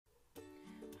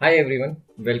Hi everyone,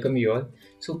 welcome you all.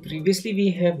 So previously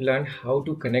we have learned how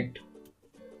to connect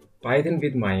Python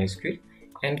with MySQL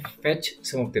and fetch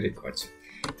some of the records.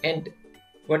 And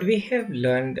what we have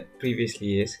learned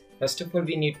previously is, first of all,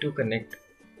 we need to connect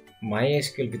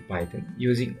MySQL with Python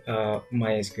using a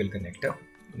MySQL connector.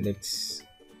 Let's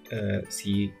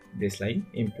see this line: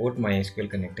 import MySQL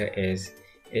connector as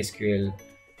SQL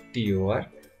TOR.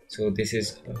 So this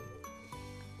is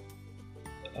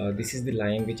the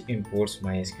line which imports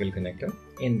MySQL connector,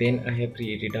 and then I have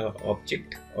created a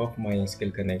object of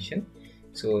MySQL connection.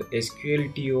 So SQL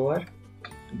TOR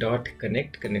dot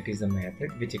connect is the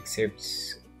method which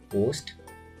accepts host.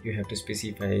 You have to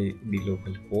specify the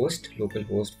local host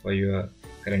for your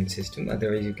current system.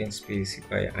 Otherwise you can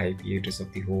specify IP address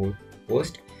of the whole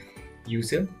host,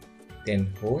 user,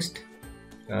 then host,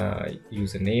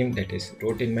 username, that is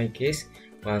root in my case,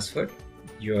 password,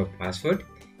 your password,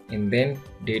 and then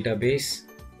database,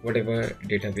 whatever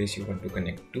database you want to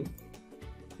connect to,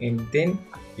 and then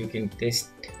you can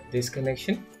test this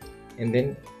connection. And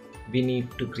then we need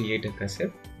to create a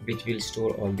cursor which will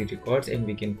store all the records, and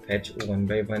we can fetch one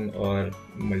by one or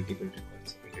multiple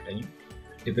records at a time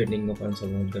depending upon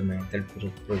some of the method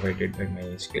provided by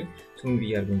MySQL. Soon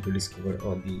we are going to discover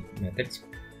all the methods,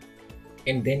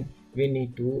 and then we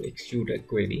need to execute a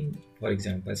query. For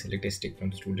example, select a stick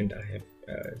from student I have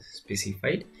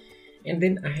specified, and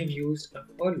then I have used a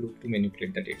for loop to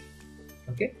manipulate the data.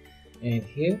 Okay, and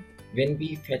here when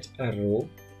we fetch a row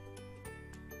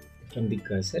from the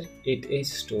cursor, it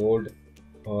is stored,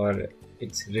 or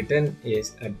its written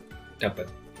is a tuple.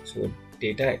 So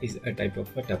data is a type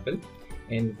of a tuple,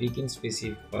 and we can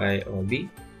specify all the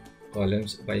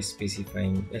columns by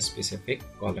specifying a specific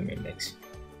column index.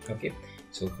 Okay,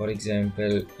 so for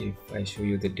example, if I show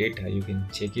you the data, you can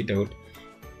check it out.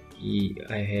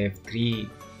 I have three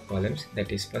columns,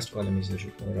 that is, first column is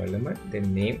roll number,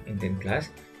 then name, and then class.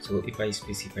 So if I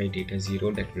specify data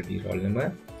 0, that will be roll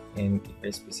number, and if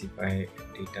I specify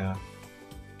data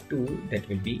 2, that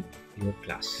will be your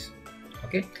class.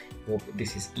 Okay, hope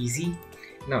this is easy.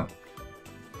 Now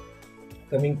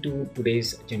coming to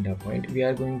today's agenda point, we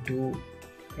are going to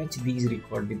fetch these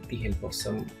records with the help of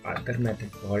some other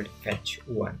method called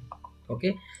fetch1.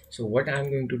 Okay, so what I'm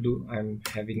going to do, I'm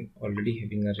already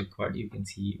having a record. You can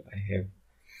see I have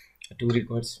two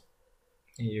records,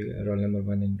 roll number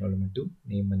 1 and roll number 2,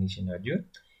 name Manish and Arjun.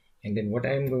 And then what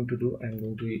I'm going to do, I'm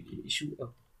going to issue a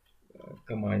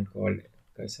command called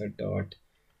cursor dot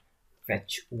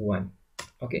fetch1.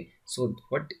 Okay, so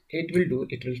what it will do,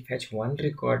 it will fetch one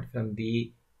record from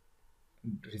the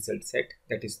result set,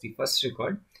 that is the first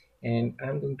record, and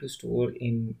I'm going to store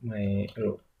in my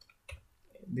row.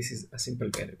 This is a simple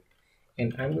variable,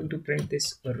 and I'm going to print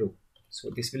this row.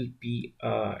 So this will be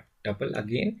a tuple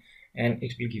again, and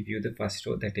it will give you the first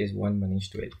row, that is 1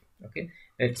 Manish 12. Okay,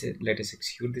 let us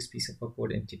execute this piece of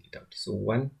code and check it out. So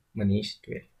 1 Manish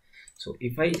 12. So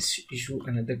if I issue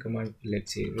another command,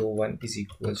 let's say row 1 is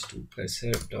equals to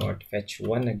cursor dot fetch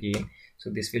 1 again, so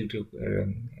this will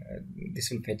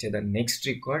fetch the next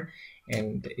record.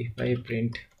 And if I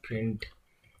print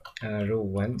row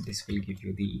 1, this will give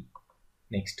you the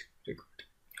next record.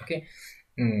 Okay,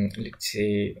 let's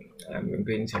say I'm going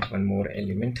to insert one more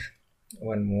element,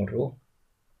 one more row,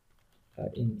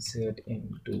 insert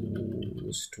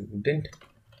into student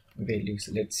values,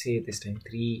 let's say this time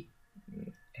 3,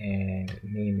 and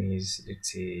name is,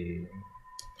 let's say,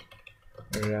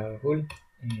 Rahul,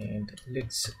 and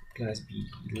let's class be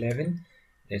 11.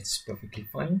 That's perfectly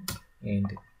fine,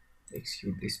 and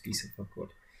execute this piece of code.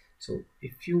 So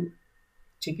if you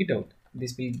check it out,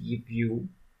 this will give you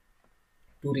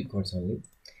two records only.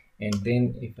 And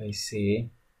then if I say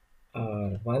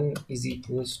r1 is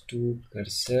equals to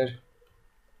cursor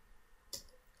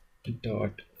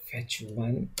dot fetch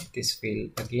 1, this will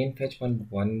again fetch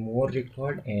one more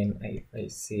record. And if I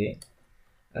say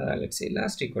let's say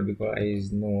last record, because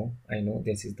I know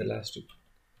this is the last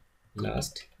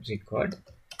record,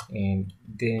 and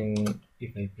then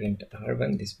if I print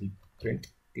r1, this will print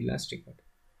the last record.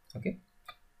 Okay,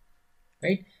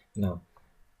 right? Now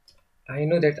I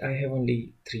know that I have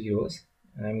only 3 rows.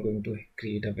 I'm going to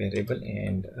create a variable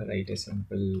and write a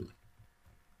simple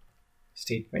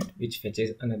statement which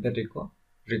fetches another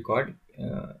record.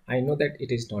 I know that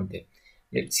it is not there.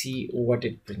 Let's see what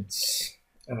it prints.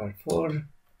 R4,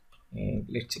 and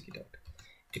let's check it out.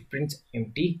 It prints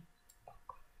empty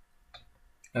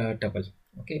tuple.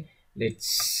 Okay,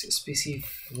 let's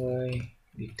specify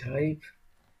the type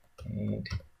and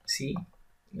see.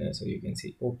 So you can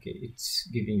see, okay, it's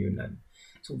giving you none.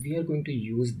 So we are going to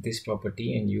use this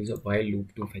property and use a while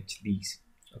loop to fetch these.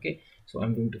 Okay, so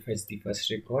I'm going to fetch the first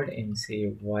record and say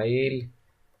while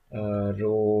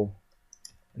row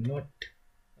not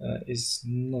is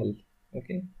null.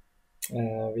 Okay,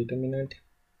 wait a minute,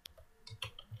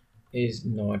 is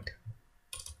not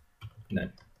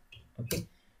none. Okay,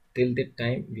 till that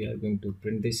time we are going to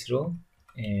print this row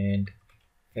and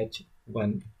fetch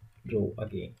one row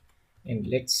again. And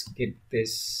let's get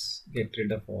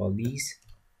rid of all these.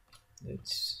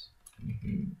 Let's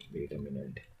wait a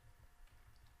minute,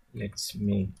 let's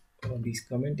make all these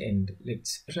comment and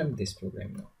let's run this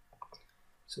program now.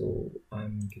 So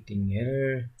I'm getting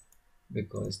error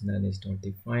because none is not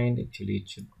defined. Actually it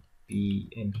should be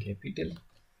in capital.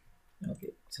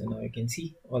 Okay, so now you can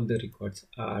see all the records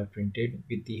are printed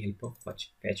with the help of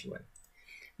fetch one.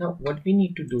 Now what we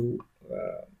need to do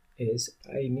is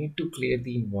I need to clear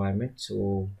the environment.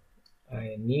 So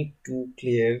I need to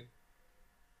clear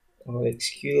or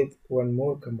execute one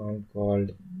more command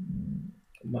called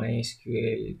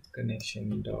mysql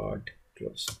connection dot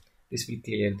close. This will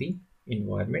clear the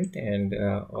environment and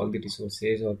all the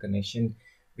resources or connection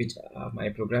which my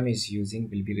program is using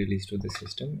will be released to the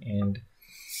system, and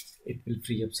it will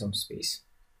free up some space.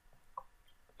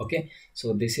 Okay,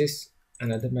 so this is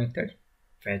another method,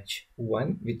 fetch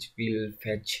one, which will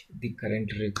fetch the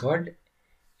current record,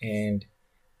 and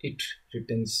it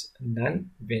returns none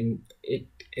when it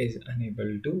is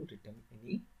unable to return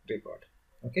any record.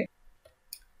 Okay,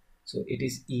 so it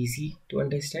is easy to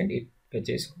understand. It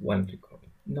fetches one record.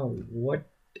 Now what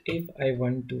if I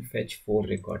want to fetch 4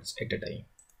 records at a time?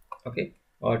 Okay,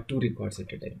 or 2 records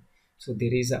at a time. So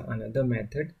there is another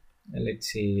method.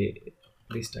 Let's say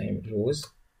this time rows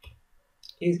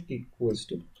is equals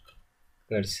to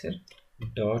cursor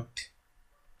dot,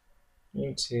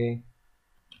 let's say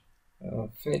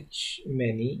fetch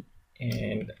many,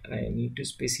 and I need to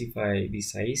specify the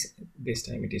size. This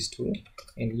time it is 2,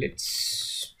 and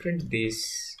let's print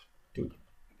this 2.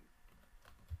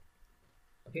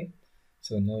 Okay,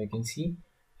 so now you can see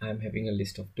I'm having a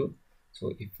list of 2.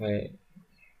 So if I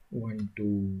want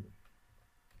to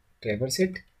traverse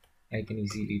it, I can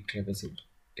easily traverse it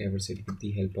with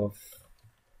the help of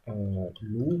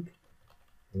loop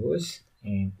rows.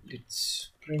 And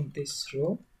let's print this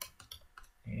row,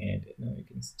 and now you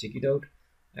can check it out.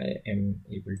 I am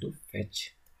able to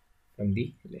fetch from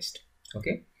the list.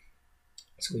 Okay,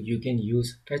 so you can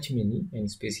use fetch many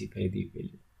and specify the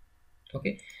value.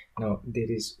 Okay, now there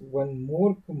is one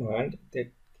more command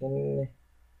that can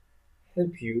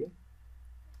help you.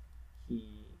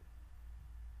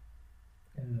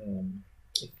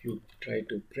 If you try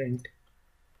to print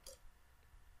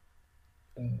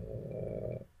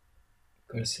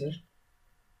cursor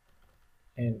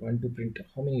and want to print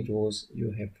how many rows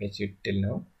you have fetched till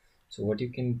now, so what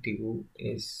you can do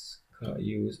is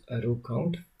use a row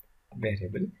count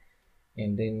variable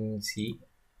and then see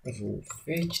row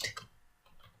fetched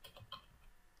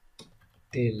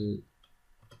till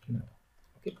now.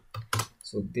 Okay,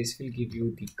 so this will give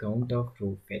you the count of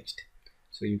row fetched,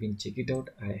 so you can check it out.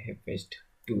 I have fetched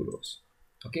 2 rows.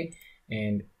 Okay,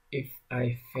 and if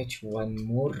I fetch one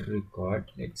more record,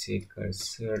 let's say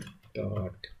cursor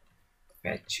dot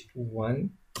fetch 1,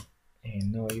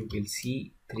 and now you will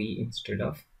see 3 instead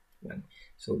of 1.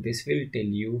 So this will tell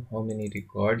you how many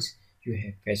records you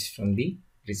have fetched from the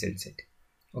result set.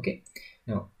 Okay,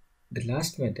 now the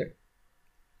last method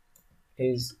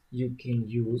is you can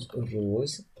use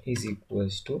rows is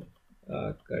equals to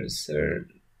cursor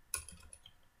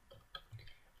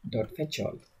dot fetch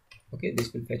all. Okay,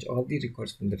 this will fetch all the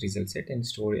records from the result set and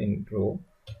store in row.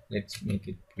 Let's make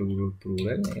it plural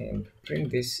and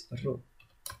print this row.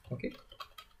 Okay,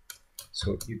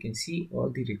 so you can see all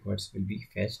the records will be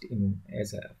fetched in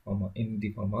as a form of, in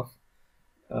the form of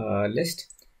list,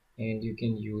 and you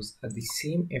can use the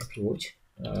same approach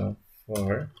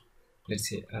for, let's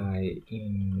say, I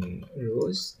in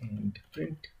rows and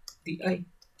print the I.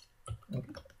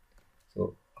 Okay,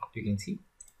 so you can see,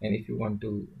 and if you want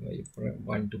to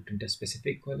print a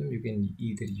specific column, you can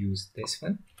either use this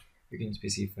one. You can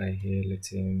specify here, let's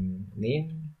say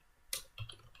name,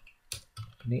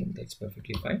 that's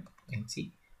perfectly fine, and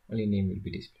see only name will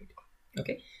be displayed.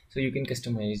 Okay, so you can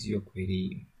customize your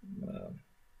query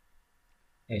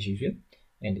as usual,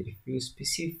 and if you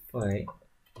specify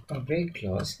a break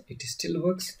clause, it still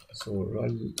works. So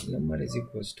roll number is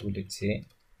equals to, let's say,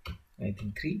 I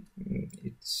think 3.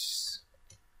 It's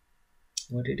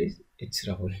what it is, it's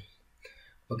Rahul.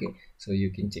 Okay, so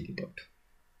you can check it out.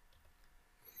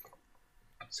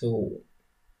 So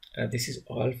this is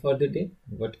all for the day.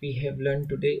 What we have learned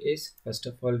today is, first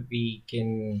of all, we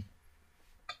can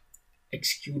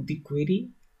execute the query,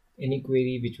 any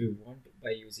query which we want, by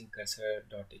using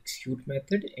cursor.execute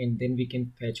method, and then we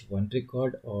can fetch one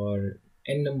record or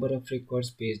n number of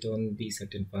records based on the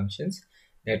certain functions.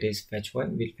 That is, fetch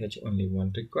one will fetch only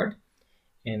one record,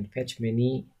 and fetch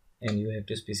many, and you have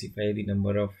to specify the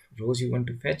number of rows you want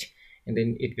to fetch, and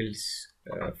then it will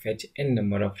fetch n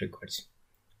number of records.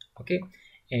 Okay,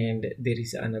 and there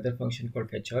is another function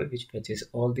called fetch all, which fetches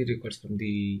all the records from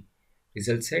the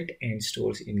result set and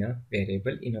stores in a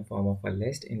variable in a form of a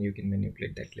list, and you can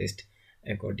manipulate that list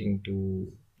according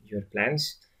to your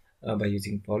plans by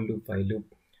using for loop, while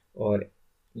loop, or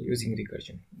using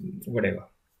recursion, whatever.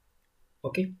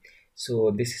 Okay,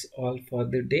 so this is all for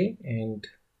the day, and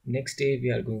next day we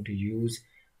are going to use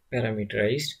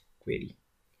parameterized query.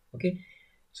 Okay,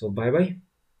 so bye bye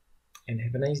and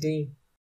have a nice day.